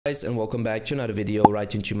Guys, and welcome back to another video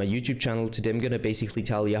right into my YouTube channel. Today I'm gonna basically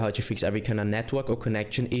tell you how to fix every kind of network or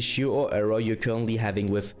connection issue or error you're currently having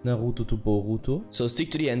with Naruto to Boruto. So stick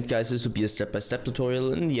to the end, guys. This will be a step-by-step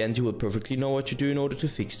tutorial. In the end, you will perfectly know what to do in order to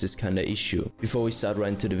fix this kind of issue. Before we start right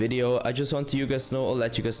into the video, I just want to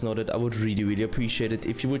let you guys know that I would really appreciate it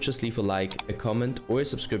if you would just leave a like, a comment, or a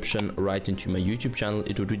subscription right into my YouTube channel.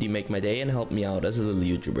 It would really make my day and help me out as a little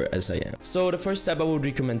YouTuber as I am. So the first step I would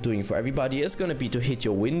recommend doing for everybody is gonna be to hit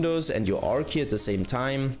your Windows and your R key at the same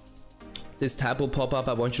time. This tab will pop up.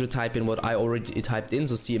 I want you to type in what I already typed in,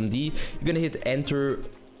 so CMD. You're gonna hit enter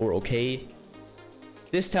or OK.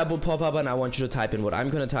 This tab will pop up and I want you to type in what I'm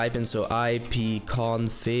gonna type in, so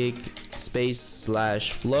ipconfig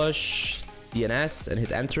 /flush DNS and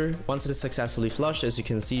hit enter. Once it is successfully flushed, as you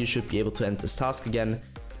can see, you should be able to end this task again.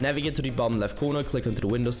 Navigate to the bottom left corner, click onto the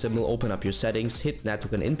Windows symbol, open up your settings, hit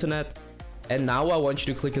network and internet. And now I want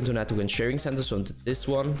you to click into network and sharing center, so into this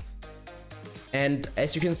one. And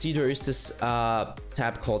as you can see, there is this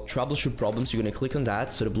tab called troubleshoot problems. You're gonna click on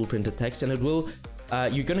that, so the blueprinted text, and it will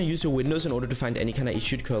you're gonna use your Windows in order to find any kind of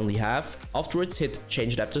issue you currently have. Afterwards, hit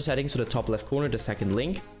change adapter settings, so the top left corner, the second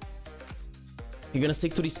link. You're gonna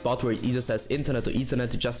stick to the spot where it either says internet or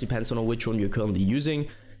ethernet. It just depends on which one you're currently using.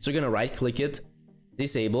 So you're gonna right click it,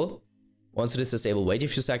 disable. Once it is disabled, wait a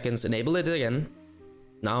few seconds, enable it again.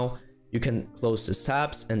 Now you can close these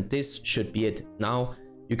tabs and this should be it. Now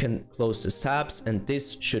you can close these tabs and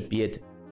this should be it.